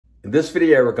In this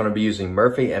video, we're going to be using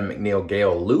Murphy and McNeil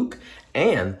Gael Luc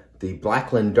and the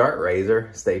Blackland dart razor.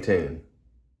 Stay tuned.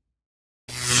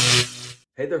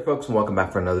 Hey there folks, and welcome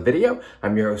back for another video.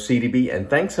 I'm your host CDB, and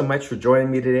thanks so much for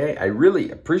joining me today. I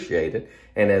really appreciate it.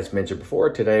 And as mentioned before,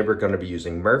 today we're going to be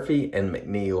using Murphy and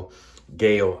McNeil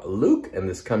Gael Luc, and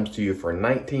this comes to you for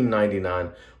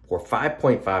 $19.99 for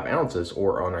 5.5 ounces,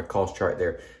 or on our cost chart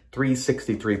there,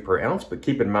 $3.63 per ounce. But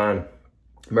keep in mind,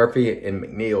 Murphy and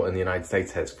McNeil in the United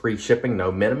States has free shipping,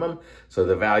 no minimum. So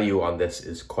the value on this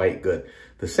is quite good.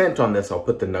 The scent on this, I'll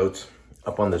put the notes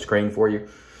up on the screen for you.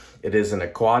 It is an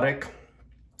aquatic,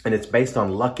 and it's based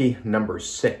on Lucky No.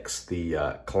 6,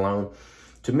 the cologne.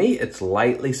 To me, it's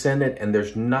lightly scented, and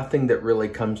there's nothing that really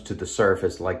comes to the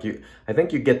surface. I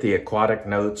think you get the aquatic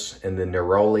notes and the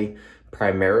neroli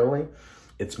primarily.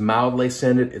 It's mildly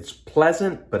scented. It's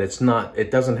pleasant, but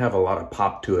it doesn't have a lot of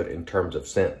pop to it in terms of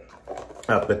scent.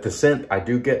 But the scent I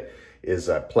do get is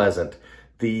pleasant.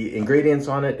 The ingredients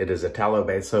on it, it is a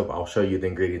tallow-based soap. I'll show you the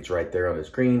ingredients right there on the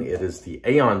screen. It is the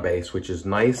Aeon base, which is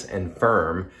nice and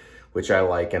firm, which I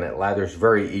like, and it lathers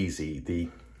very easy. The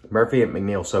Murphy and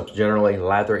McNeil soaps generally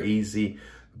lather easy,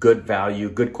 good value,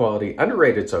 good quality,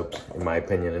 underrated soaps, in my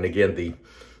opinion. And again,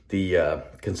 the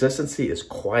consistency is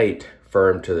quite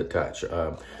firm to the touch.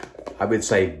 I would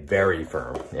say very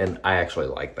firm, and I actually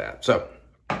like that. So,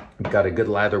 we've got a good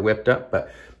lather whipped up,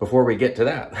 but before we get to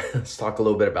that, let's talk a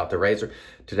little bit about the razor.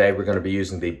 Today, we're going to be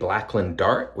using the Blackland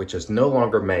dart, which is no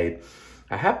longer made.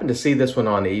 I happened to see this one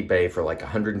on eBay for like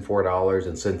 $104,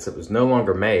 and since it was no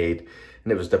longer made,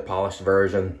 and it was the polished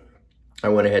version, I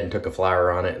went ahead and took a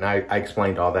flyer on it, and I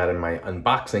explained all that in my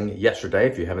unboxing yesterday.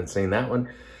 If you haven't seen that one,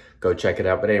 go check it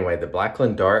out. But anyway, the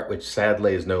Blackland dart, which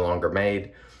sadly is no longer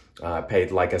made,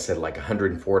 paid, like I said, like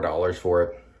 $104 for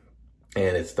it.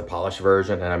 And it's the polished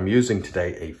version, and I'm using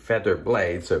today a feather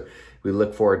blade, so we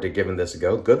look forward to giving this a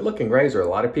go. Good looking razor, a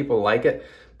lot of people like it,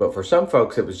 but for some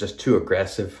folks it was just too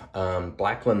aggressive.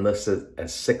 Blackland listed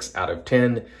as 6 out of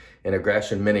 10 in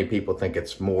aggression. Many people think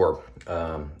it's more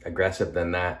aggressive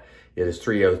than that. It is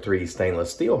 303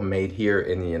 stainless steel, made here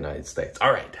in the United States.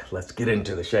 All right, let's get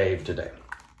into the shave today.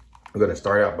 I'm going to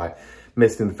start out by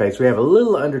misting the face. We have a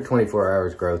little under 24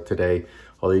 hours growth today,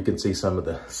 although you can see some of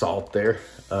the salt there.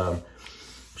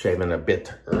 Shaving a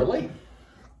bit early.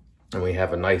 And we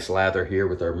have a nice lather here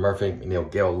with our Murphy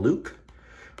McNeil Gael Luc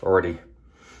already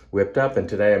whipped up. And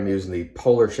today I'm using the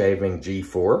Polar Shaving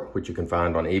G4, which you can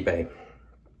find on eBay.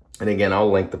 And again,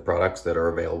 I'll link the products that are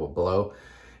available below.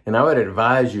 And I would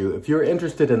advise you, if you're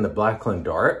interested in the Blackland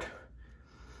dart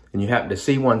and you happen to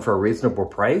see one for a reasonable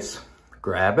price,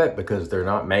 grab it, because they're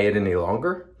not made any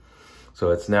longer.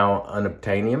 So it's now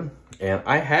unobtainium. And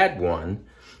I had one,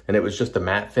 and it was just a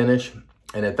matte finish.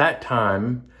 And at that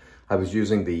time, I was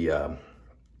using the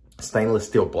stainless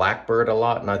steel Blackbird a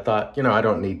lot. And I thought, you know, I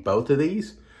don't need both of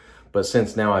these. But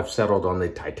since now I've settled on the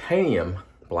titanium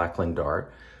Blackland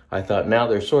dart, I thought now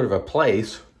there's sort of a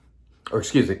place, or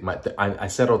excuse me, I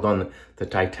settled on the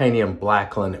titanium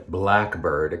Blackland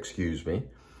Blackbird, excuse me.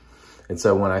 And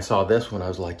so when I saw this one, I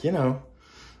was like, you know,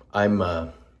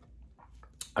 I'm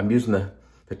using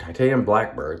the titanium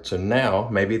Blackbird. So now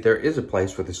maybe there is a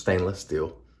place for the stainless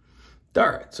steel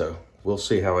dart. So we'll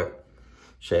see how it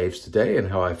shaves today and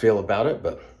how I feel about it.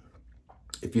 But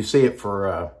if you see it for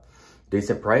a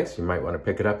decent price, you might want to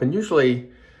pick it up. And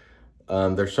usually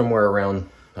they're somewhere around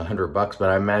 $100, but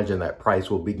I imagine that price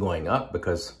will be going up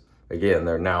because, again,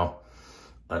 they're now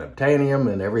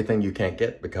unobtainium, and everything you can't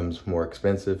get becomes more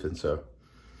expensive. And so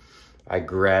I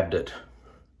grabbed it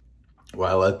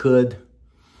while I could,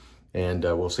 and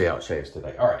we'll see how it shaves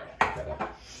today. All right, got a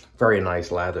very nice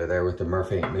lather there with the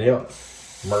Murphy and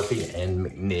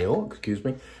McNeil, excuse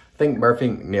me. I think Murphy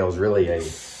and McNeil is really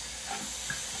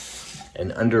an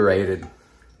underrated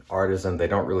artisan. They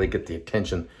don't really get the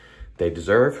attention they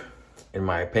deserve, in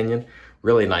my opinion.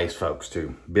 Really nice folks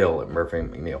too. Bill at Murphy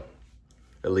and McNeil.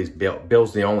 At least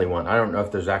Bill's the only one. I don't know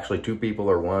if there's actually 2 people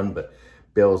or 1, but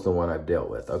Bill's the one I've dealt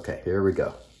with. Okay, here we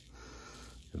go.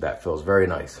 That feels very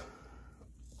nice.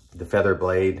 The feather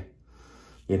blade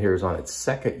in here is on its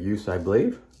 2nd use, I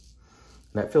believe.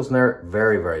 And that feels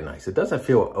very, very nice. It doesn't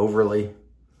feel overly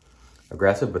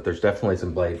aggressive, but there's definitely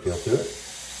some blade feel to it.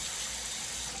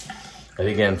 And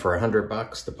again, for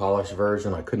 $100, the polished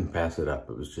version, I couldn't pass it up.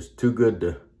 It was just too good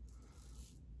to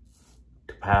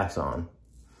pass on.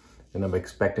 And I'm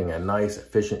expecting a nice,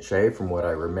 efficient shave from what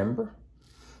I remember.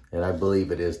 And I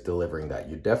believe it is delivering that.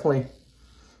 You definitely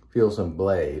feel some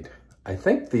blade. I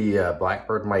think the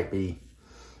Blackbird might be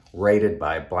rated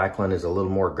by Blackland as a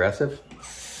little more aggressive.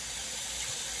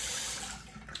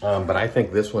 But I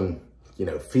think this one, you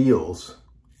know, feels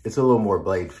It's a little more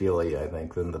blade feely, I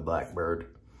think, than the Blackbird.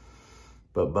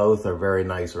 But both are very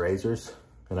nice razors.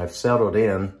 And I've settled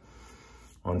in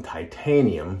on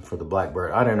titanium for the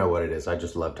Blackbird. I don't know what it is. I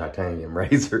just love titanium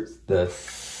razors. The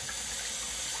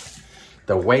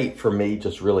weight for me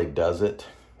just really does it.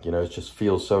 You know, it just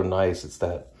feels so nice. It's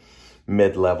that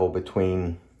mid-level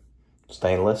between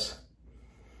stainless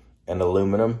and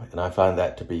aluminum. And I find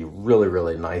that to be really,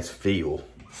 really nice feel.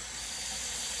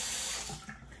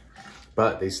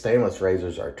 But these stainless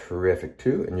razors are terrific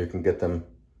too. And you can get them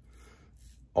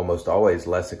almost always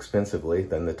less expensively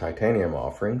than the titanium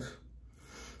offerings.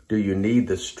 Do you need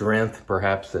the strength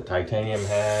perhaps that titanium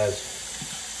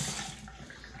has?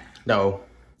 No,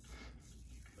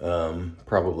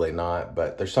 probably not,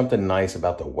 but there's something nice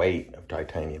about the weight of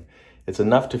titanium. It's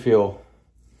enough to feel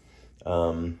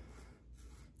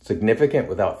significant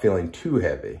without feeling too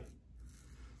heavy.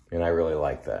 And I really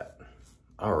like that.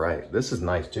 All right, this is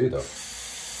nice too though.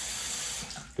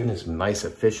 Getting some nice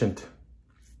efficient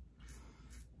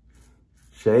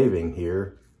shaving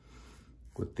here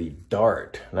with the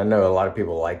Dart. And I know a lot of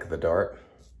people like the Dart.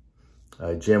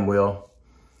 Jim will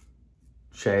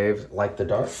shave like the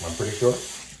Dart, I'm pretty sure.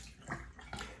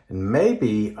 And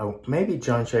maybe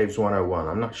John shaves 101,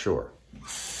 I'm not sure.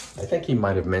 I think he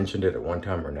might have mentioned it at one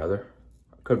time or another.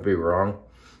 I could be wrong.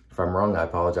 If I'm wrong, I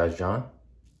apologize, John.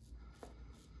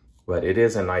 But it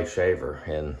is a nice shaver,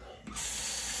 and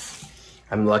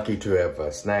I'm lucky to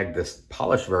have snagged this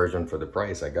polished version for the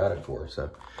price I got it for. So,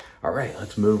 all right,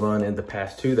 let's move on into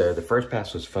pass 2 there. The first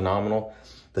pass was phenomenal.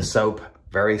 The soap,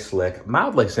 very slick,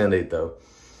 mildly scented though.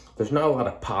 There's not a lot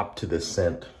of pop to this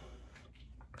scent.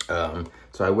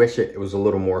 So I wish it was a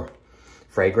little more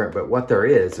fragrant, but what there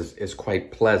is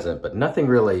quite pleasant, but nothing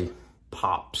really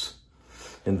pops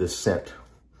in this scent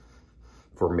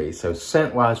for me. So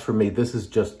scent-wise for me, this is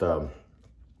just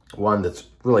one that's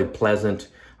really pleasant.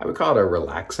 I would call it a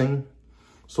relaxing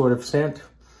sort of scent,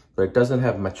 but it doesn't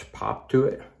have much pop to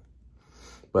it.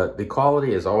 But the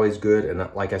quality is always good, and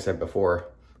like I said before,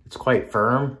 it's quite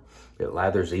firm. It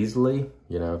lathers easily.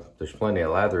 You know, there's plenty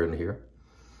of lather in here.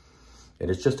 And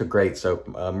it's just a great soap.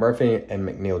 Murphy and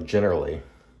McNeil generally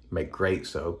make great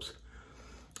soaps.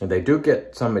 And they do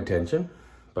get some attention,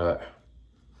 but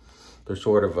they're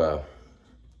sort of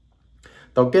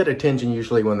they'll get attention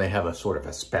usually when they have a sort of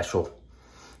a special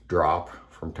drop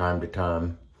from time to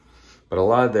time. But a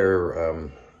lot of their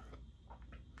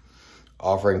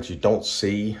offerings you don't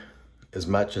see as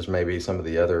much as maybe some of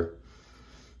the other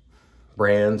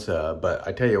brands. But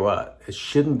I tell you what, it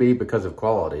shouldn't be because of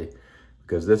quality,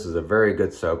 because this is a very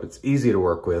good soap. It's easy to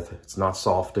work with. It's not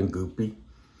soft and goopy.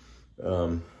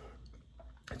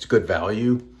 It's good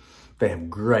value. They have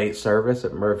great service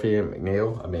at Murphy and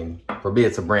McNeil. I mean, for me,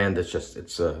 it's a brand that's just,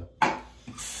 it's a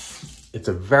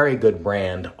very good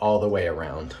brand all the way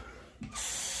around.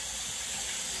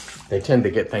 They tend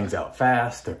to get things out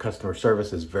fast. Their customer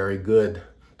service is very good.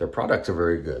 Their products are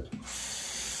very good.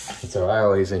 And so I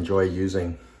always enjoy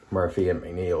using Murphy and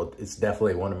McNeil. It's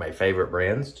definitely one of my favorite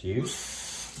brands to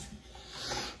use.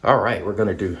 All right, we're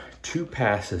gonna do 2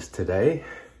 passes today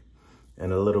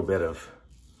and a little bit of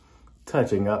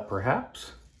touching up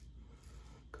perhaps,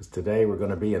 because today we're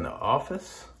gonna be in the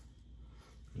office.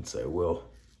 And so we'll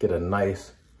get a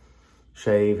nice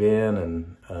shave in,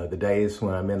 and the days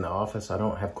when I'm in the office, I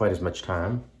don't have quite as much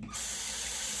time.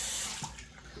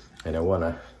 And I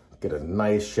wanna get a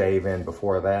nice shave in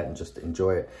before that and just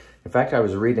enjoy it. In fact, I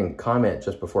was reading a comment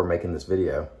just before making this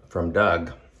video from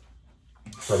Doug,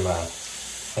 from,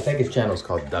 I think his channel is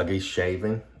called Dougie's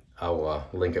Shaving. I'll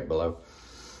link it below.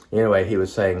 Anyway, he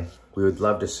was saying, we would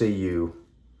love to see you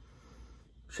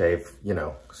shave, you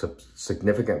know, some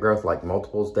significant growth, like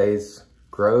multiples days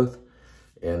growth.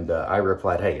 And I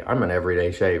replied, hey, I'm an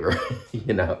everyday shaver,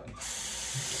 you know.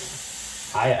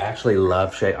 I actually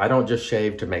love shave. I don't just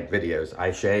shave to make videos.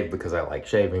 I shave because I like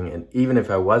shaving. And even if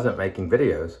I wasn't making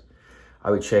videos,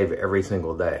 I would shave every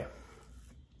single day,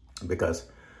 because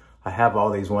I have all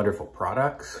these wonderful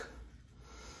products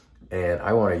and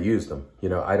I want to use them. You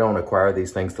know, I don't acquire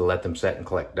these things to let them set and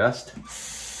collect dust.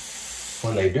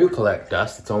 When they do collect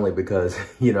dust, it's only because,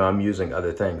 you know, I'm using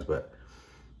other things. But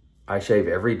I shave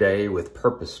every day with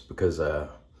purpose, because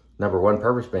number one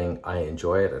purpose being I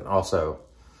enjoy it, and also,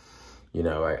 you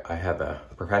know, I have a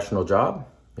professional job,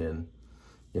 and,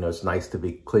 you know, it's nice to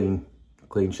be clean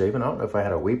shaven. I don't know if I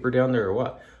had a weeper down there or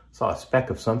what. I saw a speck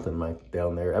of something like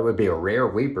down there. That would be a rare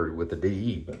weeper with the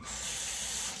DE, but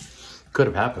could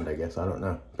have happened, I guess. I don't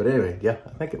know. But anyway, yeah, I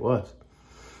think it was.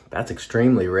 That's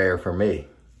extremely rare for me.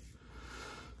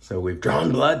 So we've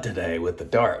drawn blood today with the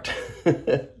Dart.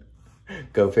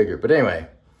 Go figure. But anyway,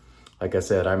 like I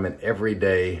said, I'm an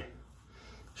everyday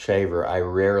shaver, I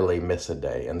rarely miss a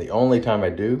day. And the only time I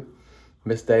do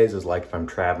miss days is like if I'm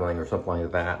traveling or something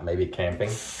like that, maybe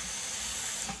camping.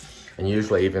 And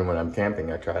usually even when I'm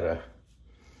camping, I try to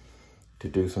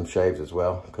do some shaves as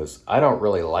well, because I don't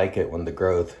really like it when the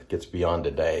growth gets beyond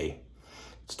a day.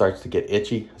 It starts to get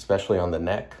itchy, especially on the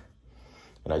neck,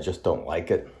 and I just don't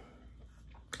like it.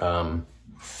 I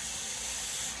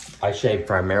shave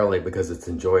primarily because it's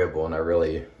enjoyable, and I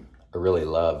really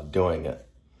love doing it.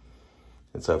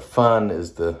 And so fun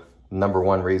is the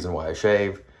 #1 reason why I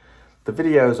shave. The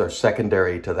videos are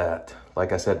secondary to that.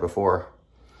 Like I said before,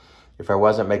 if I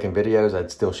wasn't making videos,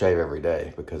 I'd still shave every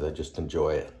day because I just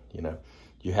enjoy it. You know,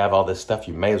 you have all this stuff,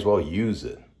 you may as well use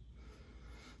it.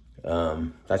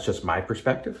 That's just my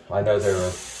perspective. I know there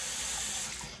are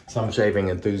some shaving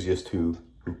enthusiasts who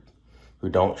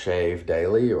don't shave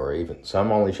daily, or even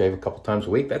some only shave a couple times a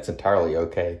week. That's entirely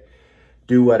okay.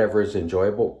 Do whatever is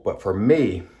enjoyable. But for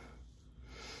me,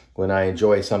 when I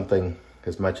enjoy something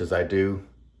as much as I do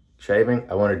shaving,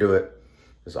 I want to do it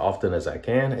as often as I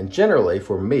can. And generally,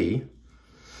 for me,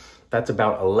 that's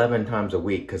about 11 times a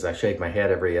week, because I shave my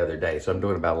head every other day. So I'm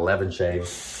doing about 11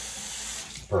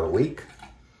 shaves per week.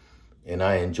 And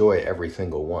I enjoy every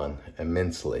single one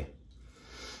immensely.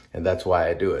 And that's why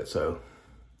I do it. So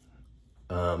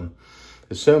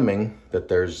assuming that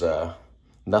there's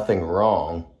nothing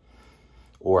wrong,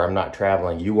 or I'm not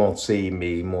traveling, you won't see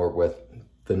me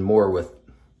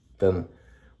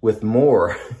with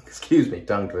more, excuse me,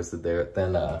 tongue twisted there,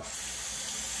 than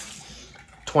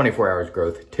 24 hours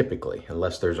growth typically,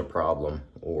 unless there's a problem,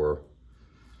 or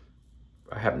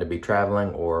I happen to be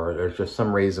traveling, or there's just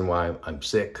some reason why I'm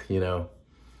sick, you know.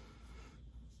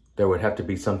 There would have to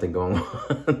be something going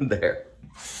on there.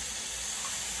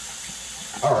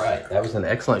 All right, that was an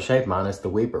excellent shave, minus the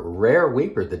weeper. Rare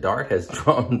weeper, the dart has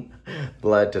drawn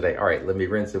blood today. All right, let me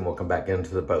rinse and we'll come back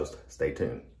into the post. Stay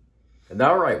tuned. And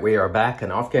all right, we are back,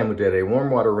 and off cam we did a warm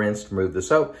water rinse to remove the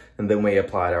soap, and then we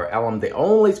applied our alum. The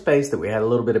only space that we had a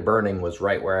little bit of burning was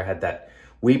right where I had that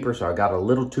weeper, so I got a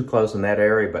little too close in that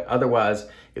area, but otherwise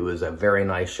it was a very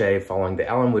nice shave. Following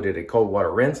the alum, we did a cold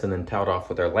water rinse and then toweled off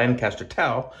with our Lancaster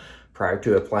towel prior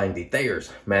to applying the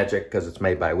Thayer's Magic, because it's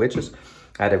made by witches.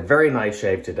 I had a very nice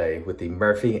shave today with the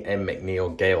Murphy and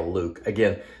McNeil Gael Luc.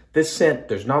 Again, this scent,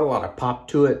 there's not a lot of pop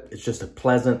to it. It's just a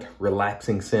pleasant,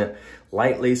 relaxing scent.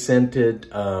 Lightly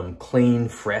scented, clean,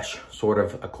 fresh, sort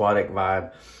of aquatic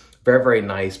vibe. Very, very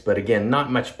nice, but again, not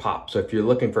much pop. So if you're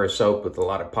looking for a soap with a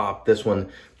lot of pop, this one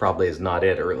probably is not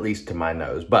it, or at least to my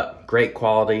nose. But great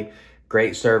quality,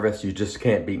 great service. You just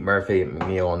can't beat Murphy and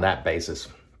McNeil on that basis.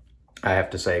 I have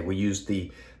to say, we used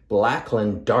the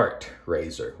Blackland Dart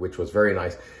razor, which was very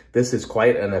nice. This is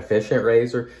quite an efficient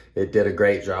razor. It did a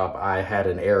great job. I had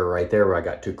an error right there where I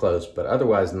got too close, but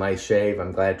otherwise, nice shave.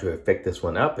 I'm glad to have picked this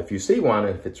one up. If you see one,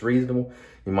 and if it's reasonable,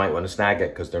 you might want to snag it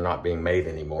because they're not being made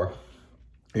anymore.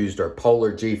 We used our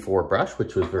Polar G4 brush,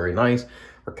 which was very nice,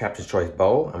 our Captain's Choice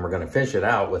bowl, and we're going to finish it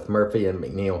out with Murphy and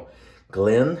McNeil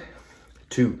Glen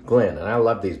to Glen. And I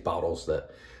love these bottles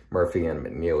that Murphy and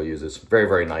McNeil uses. Very,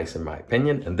 very nice in my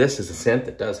opinion. And this is a scent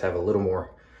that does have a little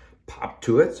more pop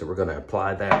to it. So we're going to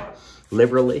apply that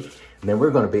liberally. And then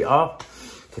we're going to be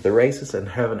off to the races and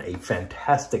having a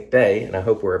fantastic day. And I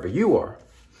hope wherever you are,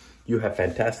 you have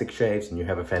fantastic shaves and you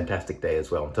have a fantastic day as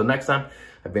well. Until next time,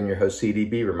 I've been your host,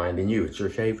 CDB, reminding you it's your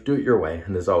shave, do it your way.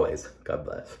 And as always, God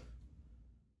bless.